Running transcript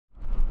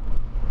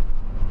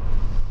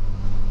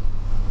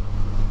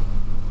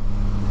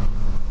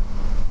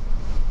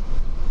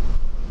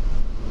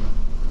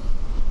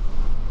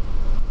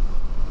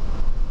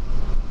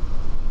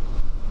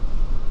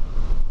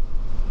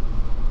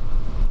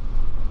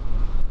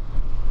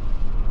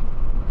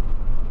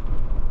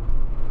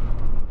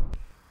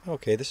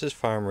Okay, this is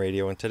Farm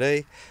Radio, and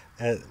today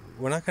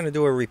we're not going to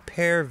do a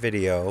repair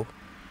video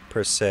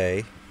per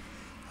se.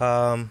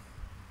 I'm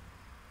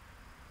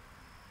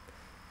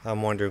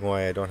wondering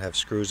why I don't have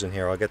screws in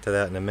here. I'll get to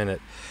that in a minute.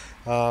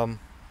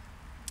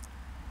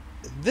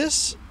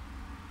 This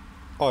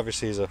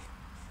obviously is a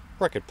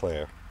record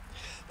player.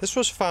 This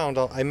was found,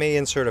 I may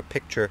insert a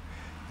picture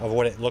of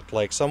what it looked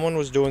like. Someone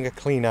was doing a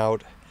clean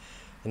out,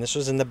 and this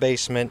was in the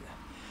basement.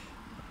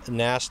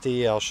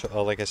 Nasty. I'll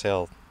show, like I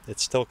say,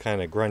 it's still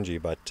kind of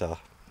grungy, but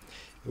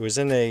it was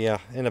in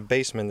a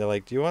basement. They're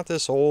like, "Do you want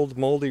this old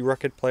moldy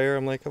record player?"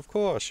 I'm like, "Of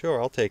course,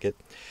 sure, I'll take it."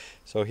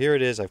 So here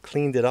it is. I've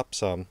cleaned it up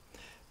some,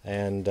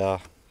 and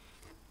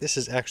this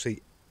is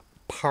actually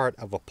part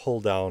of a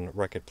pull-down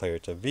record player.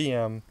 It's a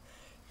VM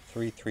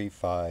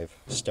 335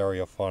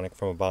 stereophonic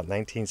from about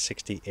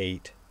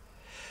 1968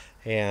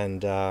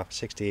 and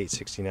 68,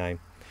 69,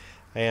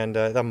 and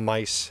the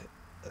mice.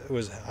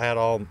 I had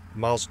all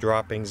mouse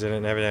droppings in it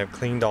and everything. I've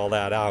cleaned all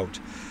that out.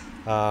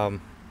 But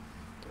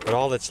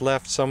all that's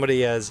left,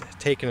 somebody has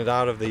taken it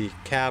out of the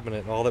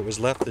cabinet. All that was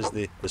left is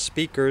the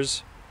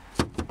speakers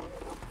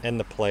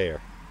and the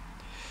player.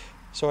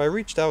 So I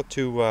reached out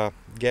to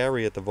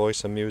Gary at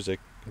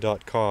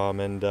thevoiceofmusic.com,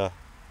 and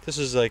this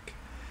is like,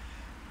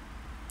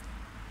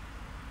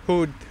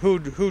 who'd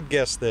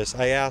guess this?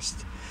 I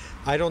asked,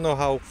 I don't know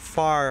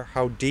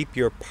how deep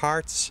your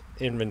parts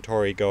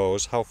inventory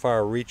goes, how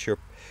far reach your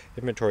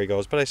inventory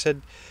goes, but I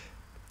said,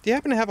 do you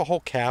happen to have a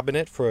whole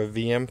cabinet for a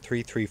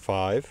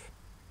VM335?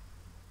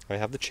 I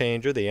have the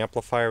changer, the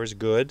amplifier is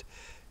good,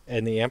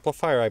 and the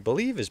amplifier, I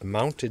believe, is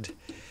mounted.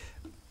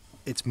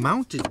 It's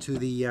mounted to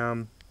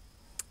the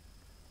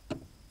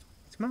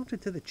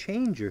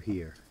changer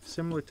here,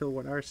 similar to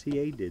what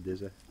RCA did.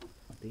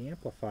 The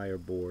amplifier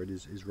board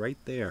is right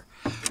there.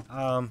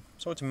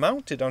 So it's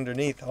mounted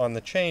underneath on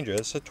the changer.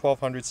 It's a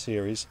 1200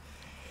 series.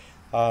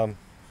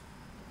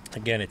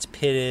 Again, it's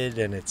pitted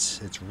and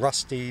it's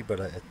rusty, but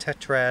a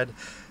tetrad,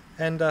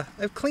 and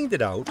I've cleaned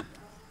it out.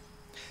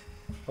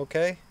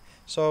 Okay,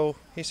 so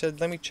he said,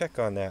 let me check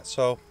on that.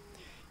 So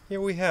here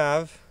we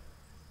have,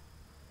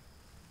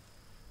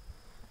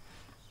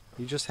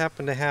 you just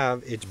happen to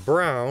have, it's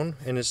brown,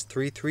 and it's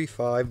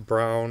 335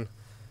 brown,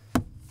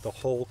 the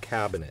whole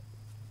cabinet.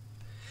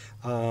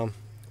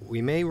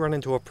 We may run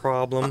into a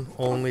problem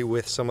only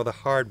with some of the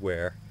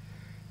hardware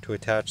to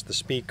attach the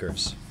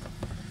speakers,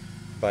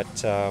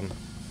 but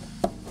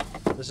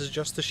this is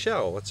just the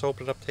shell. Let's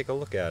open it up, take a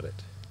look at it.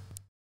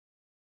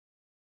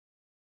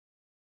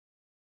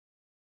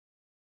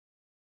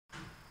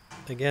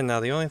 Again, now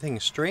the only thing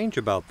strange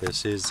about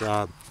this is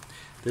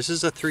this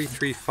is a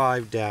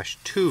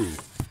 335-2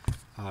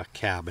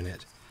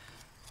 cabinet,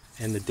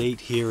 and the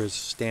date here is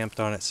stamped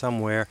on it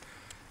somewhere.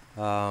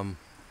 I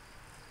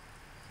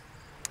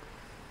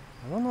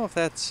don't know if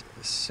that's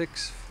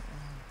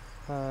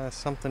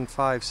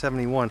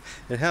 571.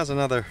 It has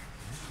another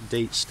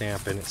date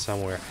stamp in it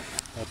somewhere.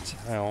 That's,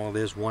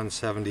 there's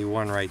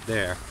 171 right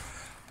there,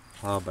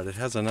 but it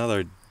has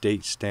another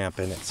date stamp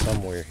in it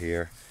somewhere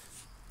here.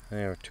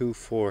 There,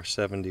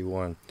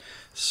 2471.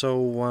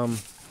 So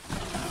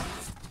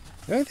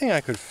the only thing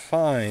I could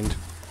find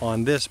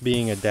on this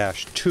being a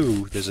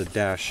 -2, there's a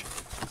dash.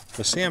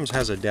 The Sam's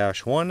has a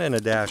 -1 and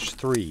a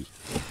 -3.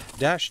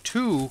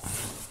 -2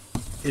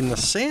 in the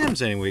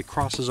Sam's anyway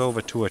crosses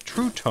over to a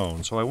true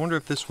tone. So I wonder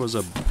if this was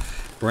a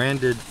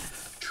branded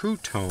true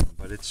tone,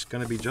 but it's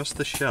going to be just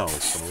the shell.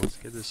 So let's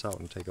get this out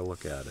and take a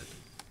look at it.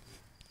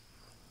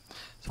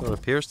 So it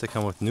appears to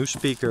come with new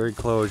speaker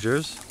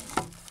enclosures.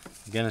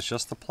 Again, it's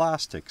just the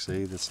plastic,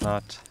 see, that's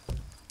not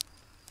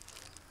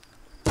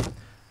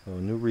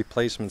new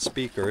replacement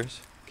speakers,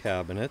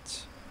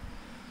 cabinets.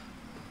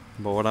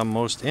 But what I'm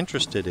most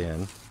interested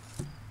in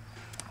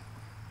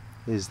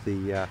is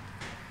the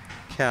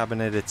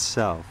cabinet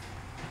itself.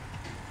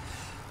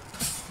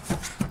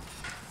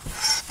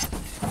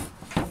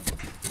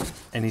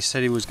 And he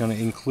said he was going to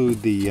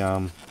include the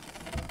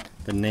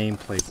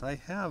nameplates. I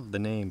have the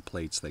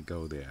nameplates that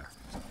go there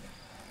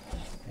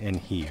and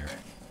here.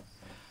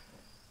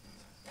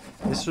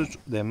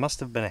 There must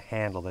have been a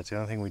handle. That's the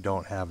only thing we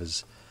don't have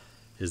is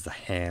the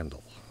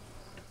handle.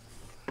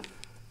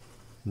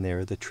 And there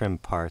are the trim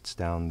parts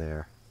down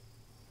there.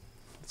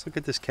 Let's look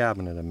at this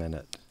cabinet a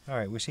minute.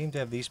 Alright, we seem to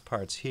have these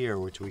parts here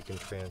which we can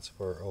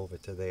transfer over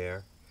to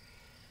there.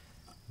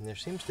 And there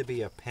seems to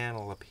be a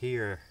panel up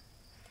here,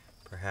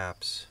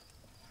 perhaps.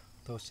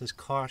 Though it says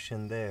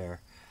caution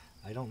there.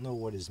 I don't know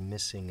what is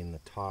missing in the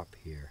top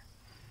here.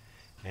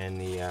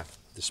 And the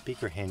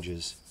speaker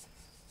hinges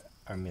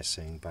are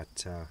missing,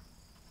 but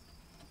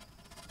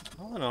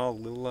all in all,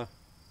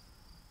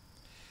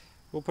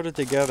 we'll put it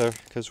together,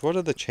 because what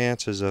are the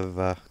chances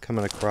of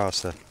coming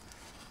across a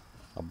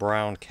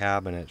brown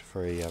cabinet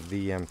for a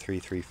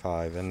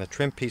VM335? And the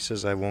trim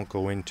pieces I won't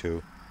go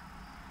into,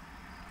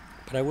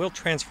 but I will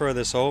transfer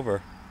this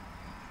over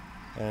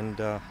and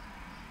try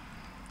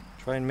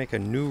and make a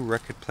new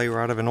record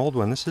player out of an old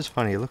one. This is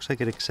funny, it looks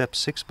like it accepts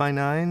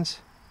 6x9s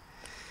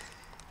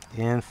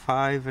and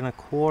 5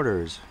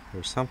 1/4s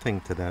or something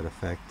to that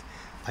effect.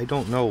 I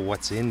don't know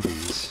what's in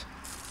these.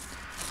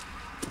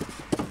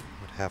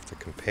 have to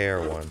compare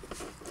one.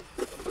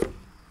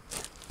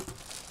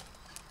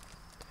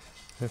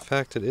 In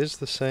fact, it is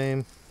the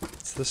same.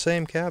 It's the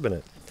same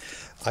cabinet.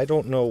 I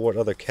don't know what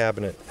other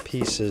cabinet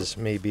pieces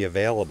may be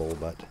available,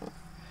 but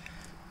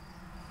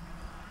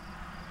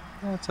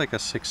well, it's like a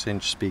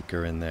 6-inch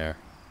speaker in there.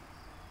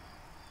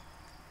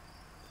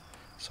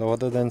 So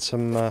other than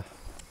some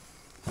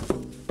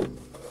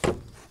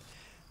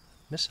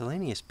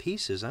miscellaneous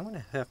pieces, I'm going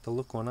to have to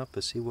look one up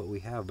to see what we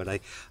have. But I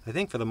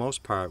think for the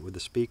most part, with the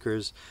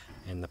speakers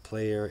and the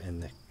player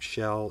and the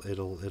shell,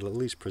 it'll at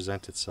least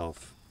present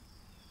itself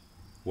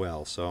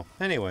well. So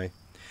anyway,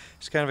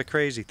 it's kind of a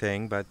crazy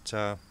thing, but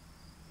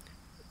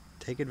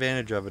take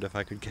advantage of it if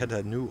I could get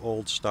a new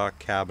old stock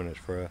cabinet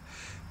for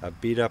a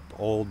beat up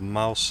old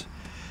mouse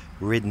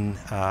ridden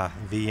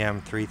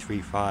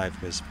VM335,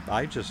 because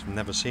I just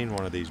never seen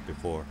one of these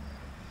before.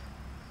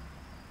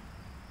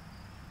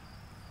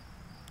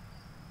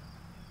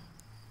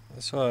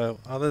 So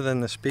other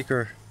than the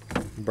speaker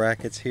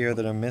brackets here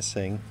that are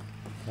missing,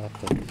 I'll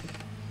have to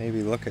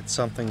maybe look at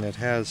something that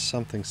has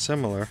something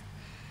similar.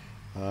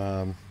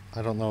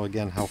 I don't know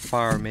again how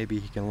far maybe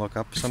he can look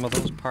up some of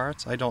those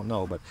parts. I don't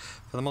know, but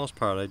for the most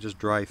part I just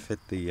dry fit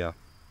the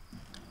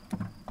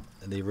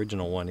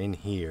original one in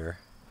here.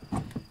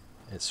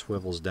 It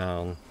swivels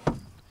down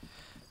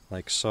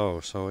like so,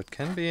 so it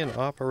can be an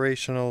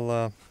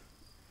operational.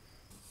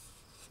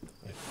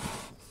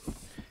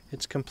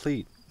 It's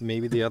complete.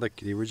 Maybe the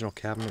original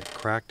cabinet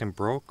cracked and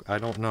broke. I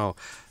don't know.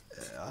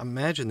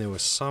 Imagine there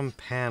was some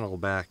panel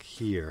back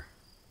here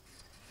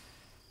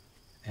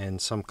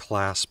and some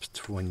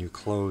clasps when you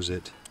close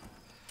it.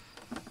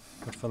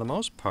 But for the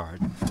most part,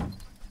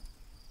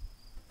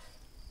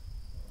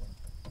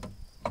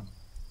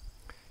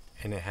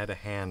 and it had a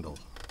handle.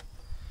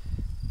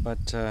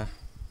 But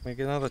make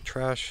another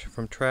trash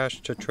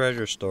to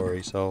treasure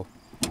story. So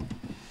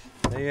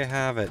there you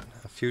have it.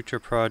 A future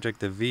project,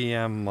 the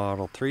VM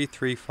model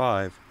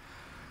 335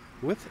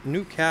 with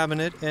new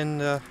cabinet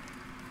and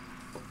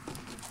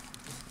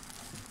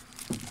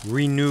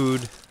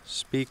renewed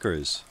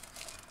speakers.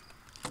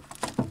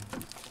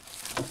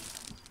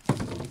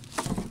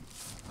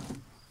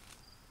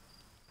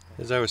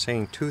 As I was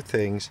saying, two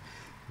things.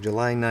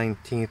 July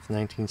 19th,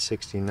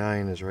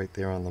 1969 is right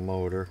there on the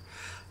motor,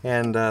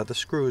 and the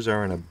screws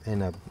are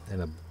in a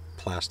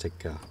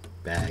plastic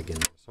bag,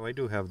 and so I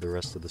do have the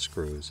rest of the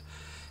screws.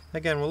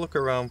 Again, we'll look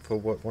around for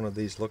what one of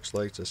these looks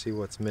like to see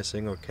what's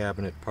missing, or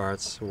cabinet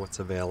parts, or what's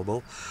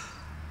available.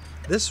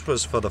 This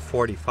was for the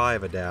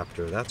 45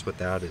 adapter. That's what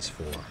that is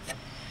for.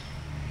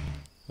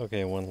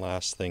 Okay, one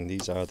last thing.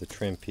 These are the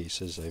trim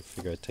pieces. I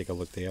figured I'd take a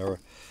look. They are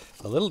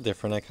a little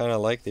different. I kind of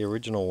like the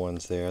original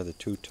ones there, the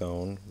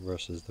two-tone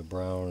versus the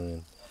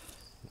brown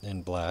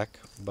and black.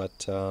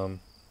 But and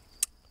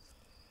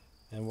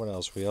what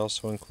else? We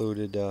also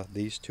included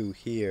these two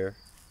here,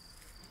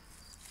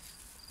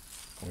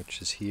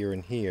 which is here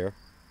and here,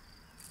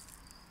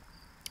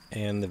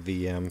 and the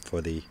VM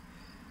for the,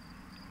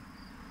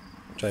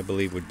 which I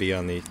believe would be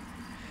on the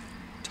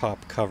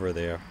top cover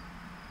there.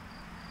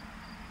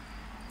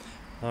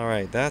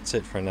 Alright, that's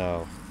it for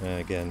now.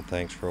 Again,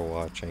 thanks for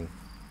watching.